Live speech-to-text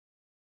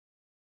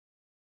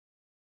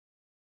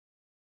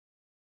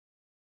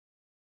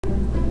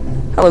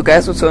Hello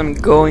guys, what's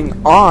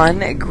going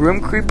on?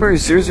 Grim Creeper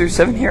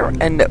 007 here,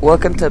 and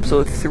welcome to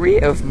episode 3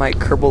 of my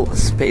Kerbal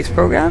space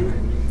program.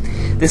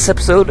 This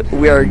episode,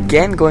 we are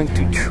again going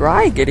to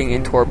try getting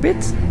into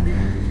orbit.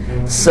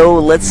 So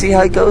let's see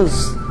how it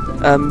goes.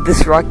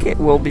 This rocket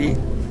will be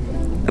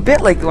a bit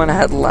like the one I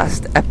had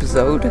last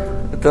episode,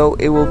 though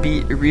it will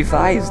be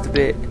revised a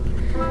bit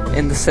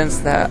in the sense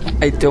that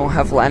I don't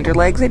have lander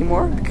legs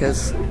anymore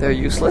because they're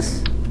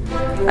useless.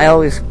 I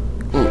always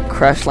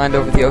crash land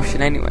over the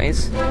ocean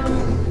anyways,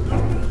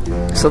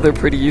 so they're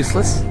pretty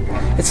useless.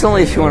 It's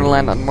only if you want to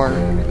land on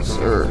Mars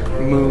or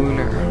Moon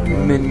or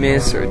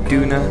Minmis or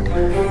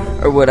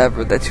Duna or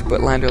whatever that you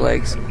put lander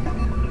legs,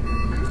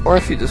 or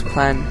if you just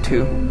plan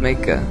to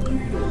make a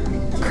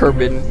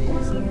Kerbal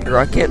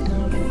rocket,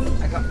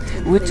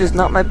 which is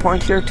not my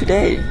point here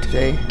today.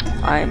 Today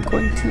I am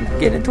going to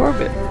get into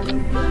orbit.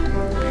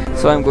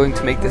 So I'm going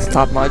to make this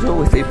top module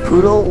with a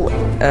Poodle,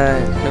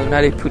 no,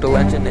 not a Poodle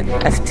engine, an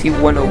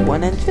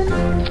FT101 engine,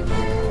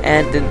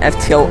 and an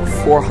FTL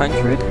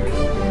 400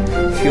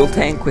 fuel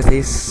tank with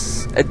a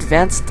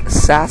advanced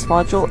SAS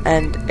module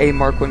and a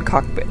Mark 1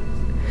 cockpit.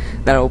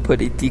 Then I will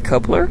put a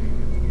decoupler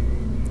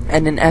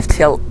and an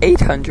FTL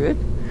 800,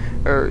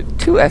 or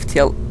two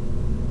FTL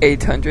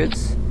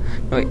 800s,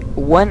 no wait,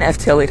 one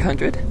FTL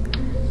 800,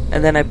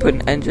 and then I put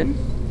an engine.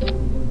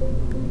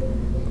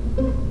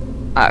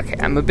 Okay,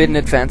 I'm a bit in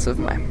advance of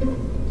my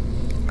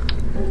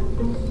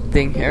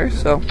thing here,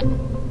 so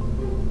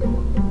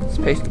let's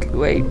patiently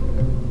wait.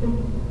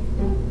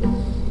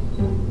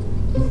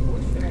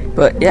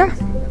 But yeah,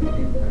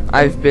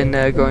 I've been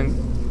going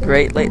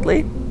great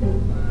lately.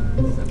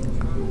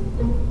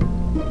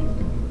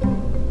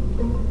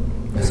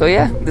 So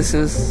yeah, this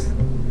is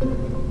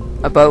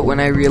about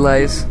when I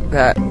realize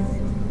that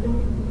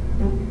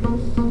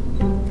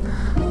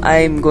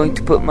I'm going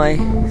to put my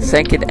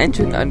second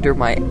engine under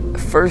my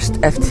first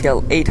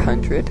FTL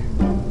 800.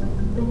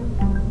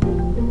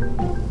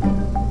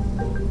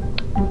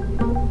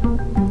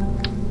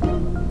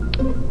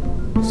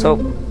 So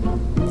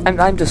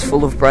I'm just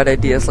full of bright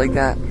ideas like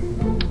that.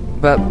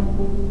 But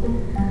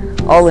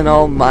all in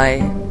all,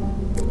 my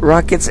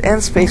rockets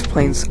and space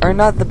planes are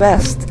not the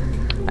best.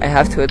 I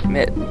have to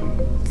admit,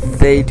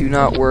 they do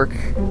not work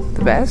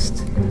the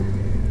best.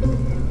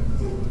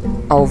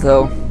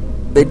 Although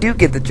they do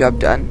get the job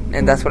done,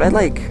 and that's what I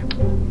like.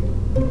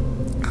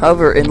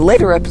 However, in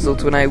later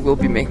episodes when I will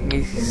be making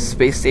a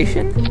space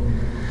station,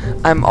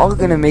 I'm all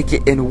gonna make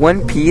it in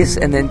one piece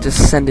and then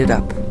just send it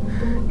up.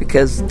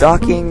 Because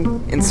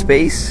docking in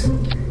space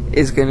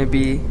is gonna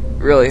be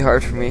really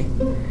hard for me.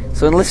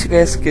 So unless you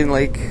guys can,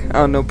 like, I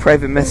don't know,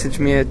 private message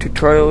me a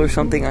tutorial or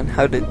something on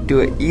how to do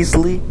it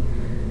easily,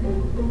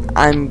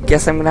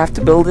 guess I'm gonna have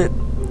to build it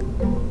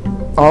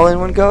all in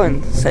one go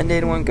and send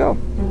it in one go.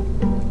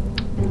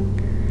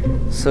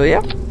 So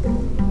yeah.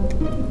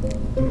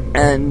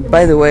 And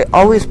by the way,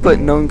 always put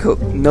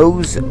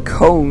nose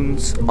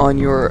cones on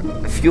your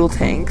fuel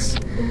tanks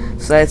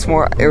so that it's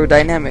more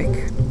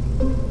aerodynamic.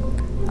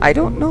 I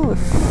don't know if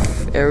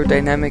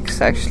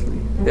aerodynamics actually,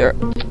 there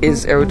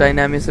is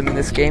aerodynamism in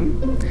this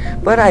game,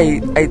 but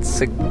I'd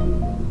say,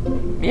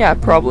 yeah,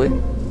 probably,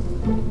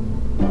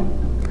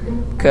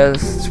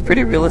 because it's a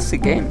pretty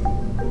realistic game.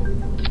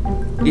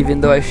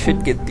 Even though I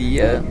should get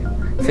the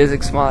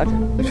physics mod,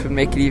 which would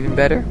make it even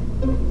better.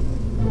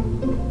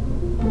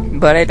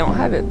 But I don't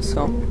have it,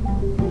 so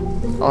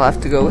I'll have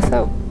to go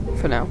without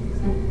for now.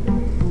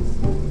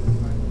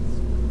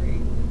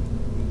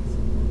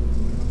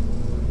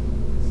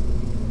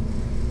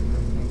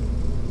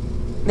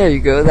 There you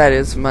go, that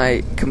is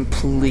my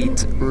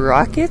complete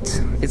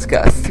rocket. It's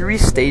got 3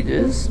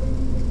 stages,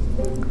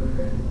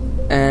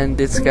 and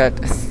it's got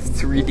 2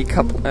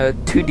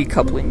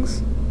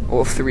 decouplings,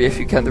 or 3 if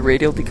you count the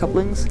radial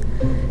decouplings,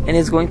 and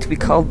it's going to be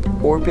called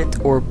Orbit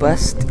or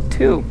Bust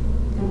 2.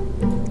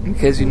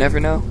 Because you never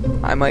know,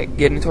 I might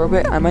get into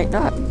orbit, I might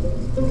not.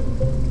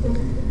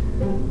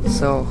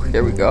 So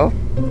here we go.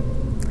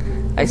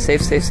 I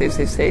save,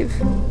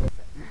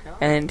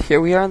 and here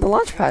we are on the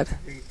launch pad.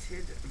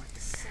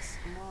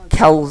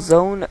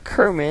 Calzone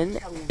Kerman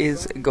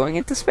is going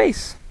into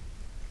space.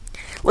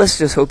 Let's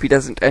just hope he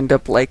doesn't end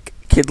up like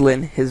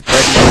Kidlin, his buddy,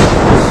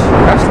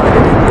 crash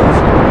landed in the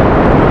ocean.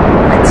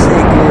 I'd say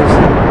it goes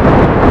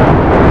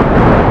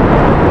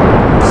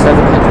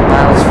 700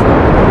 miles from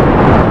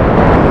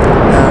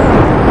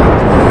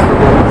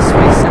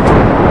Space Center,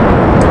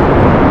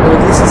 or at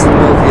least it's in the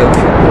middle of the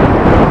ocean.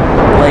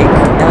 Like,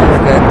 now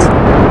I've got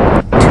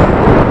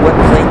one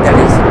plane that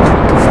is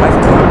 25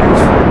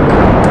 kilometers from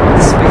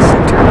the Space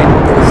Center and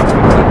one that is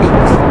 28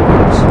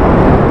 kilometers.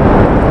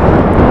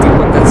 The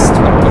one that's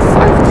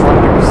 25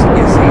 kilometers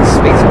is a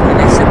space plane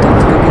I sent up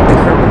to go get the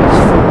Kerbals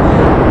from my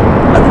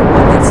other one.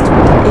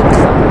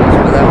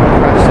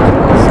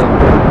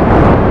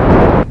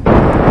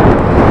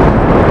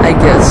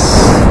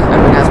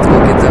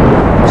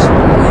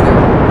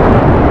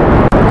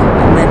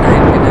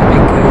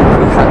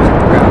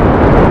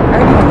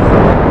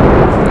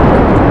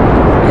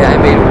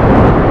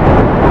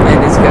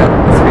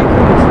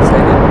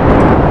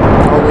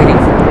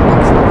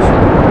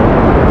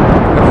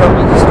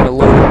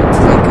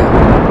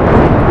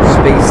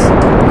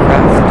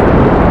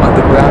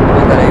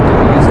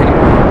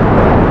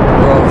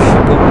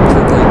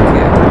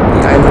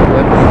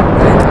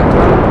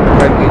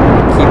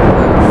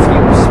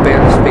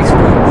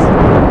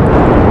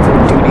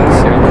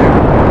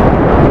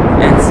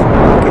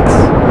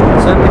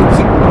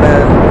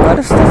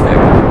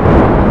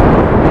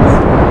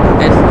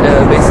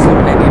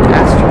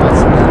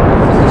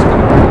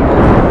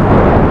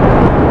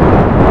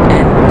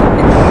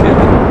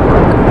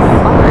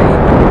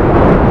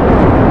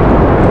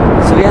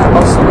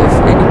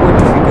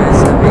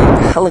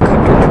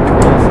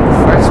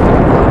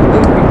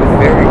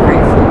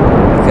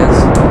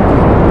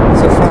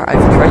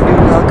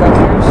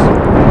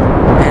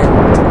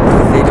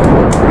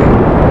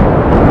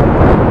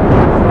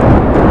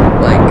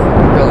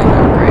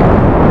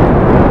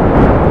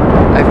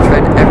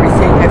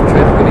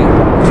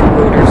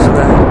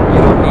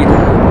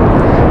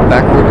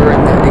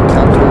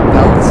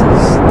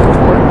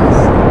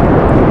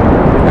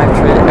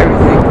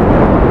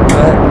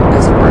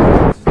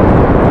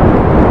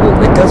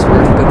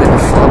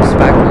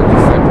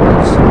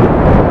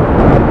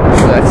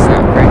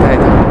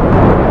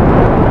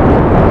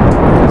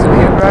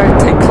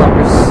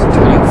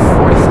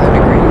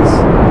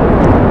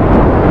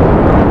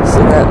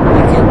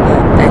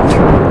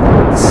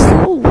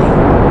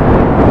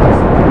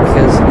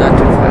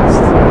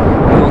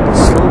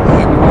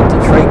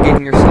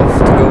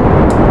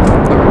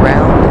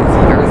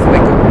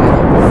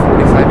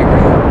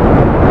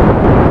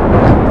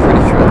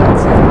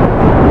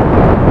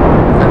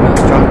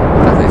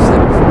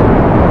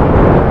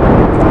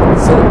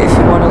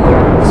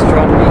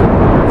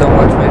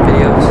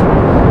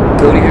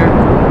 go to your,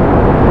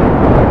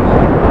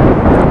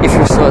 if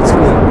you're still at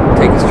school,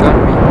 take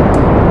astronomy.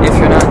 If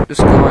you're not,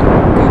 just go on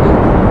Google.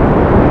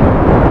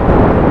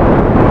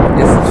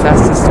 It's the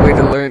fastest way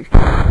to learn.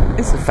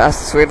 It's the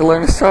fastest way to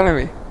learn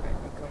astronomy.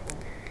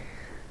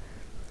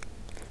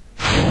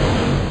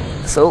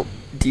 So,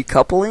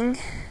 decoupling,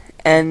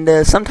 and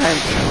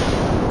sometimes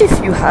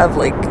if you have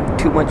like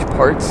too much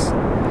parts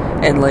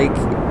and like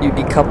you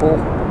decouple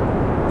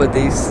but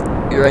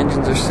your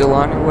engines are still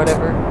on or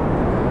whatever,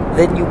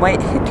 then you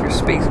might hit your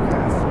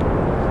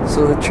spacecraft.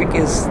 So the trick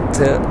is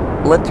to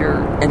let your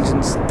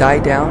engines die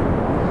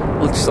down,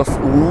 let yourself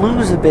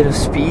lose a bit of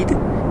speed,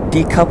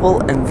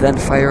 decouple, and then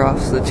fire off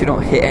so that you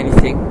don't hit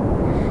anything.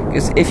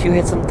 Because if you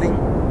hit something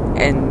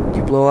and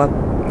you blow up,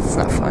 it's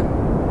not fun.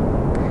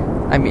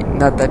 I mean,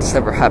 not that it's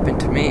ever happened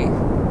to me,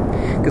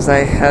 because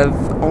I have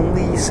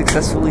only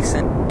successfully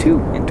sent 2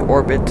 into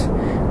orbit,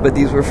 but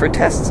these were for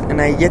tests,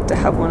 and I yet to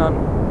have one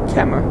on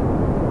camera.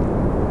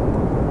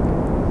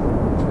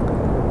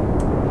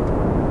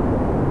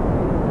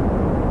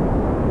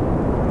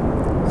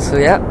 So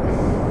yeah,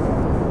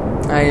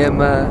 I am,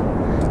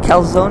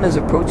 Calzone is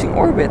approaching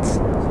orbit.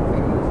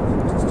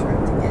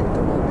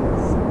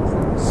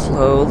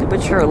 Slowly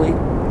but surely.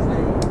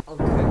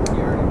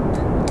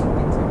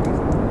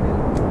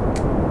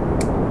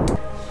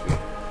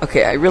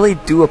 Okay, I really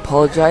do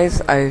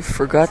apologize. I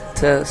forgot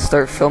to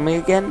start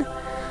filming again,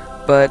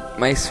 but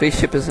my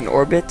spaceship is in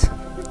orbit.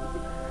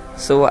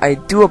 So I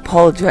do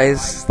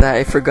apologize that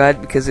I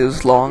forgot, because it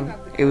was long.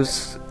 It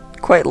was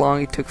quite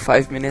long. It took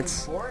 5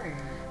 minutes.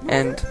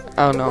 And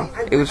I don't know,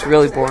 it was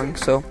really boring.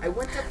 So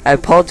I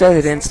apologize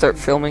I didn't start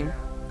filming.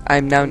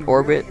 I'm now in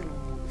orbit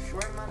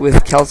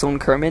with Calzone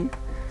Kerman.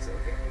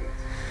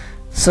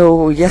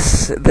 So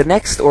yes, the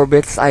next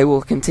orbits I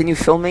will continue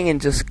filming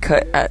and just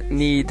cut at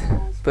need.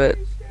 But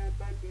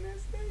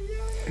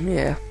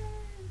yeah.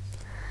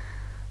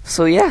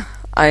 So yeah,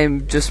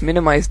 I'm just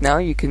minimized now.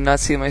 You cannot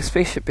see my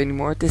spaceship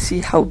anymore to see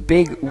how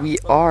big we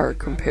are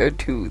compared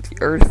to the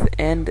Earth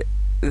and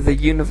the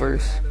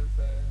universe.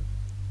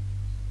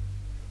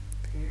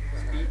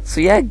 So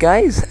yeah,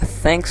 guys,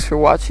 thanks for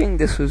watching.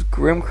 This was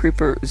Grim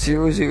Creeper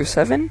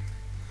 007.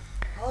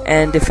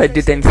 And if I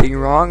did anything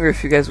wrong, or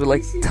if you guys would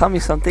like to tell me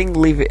something,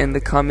 leave it in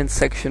the comments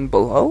section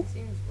below.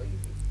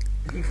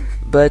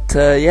 But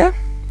yeah,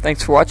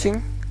 thanks for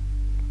watching.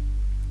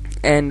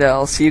 And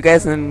I'll see you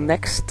guys in the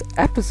next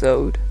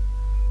episode.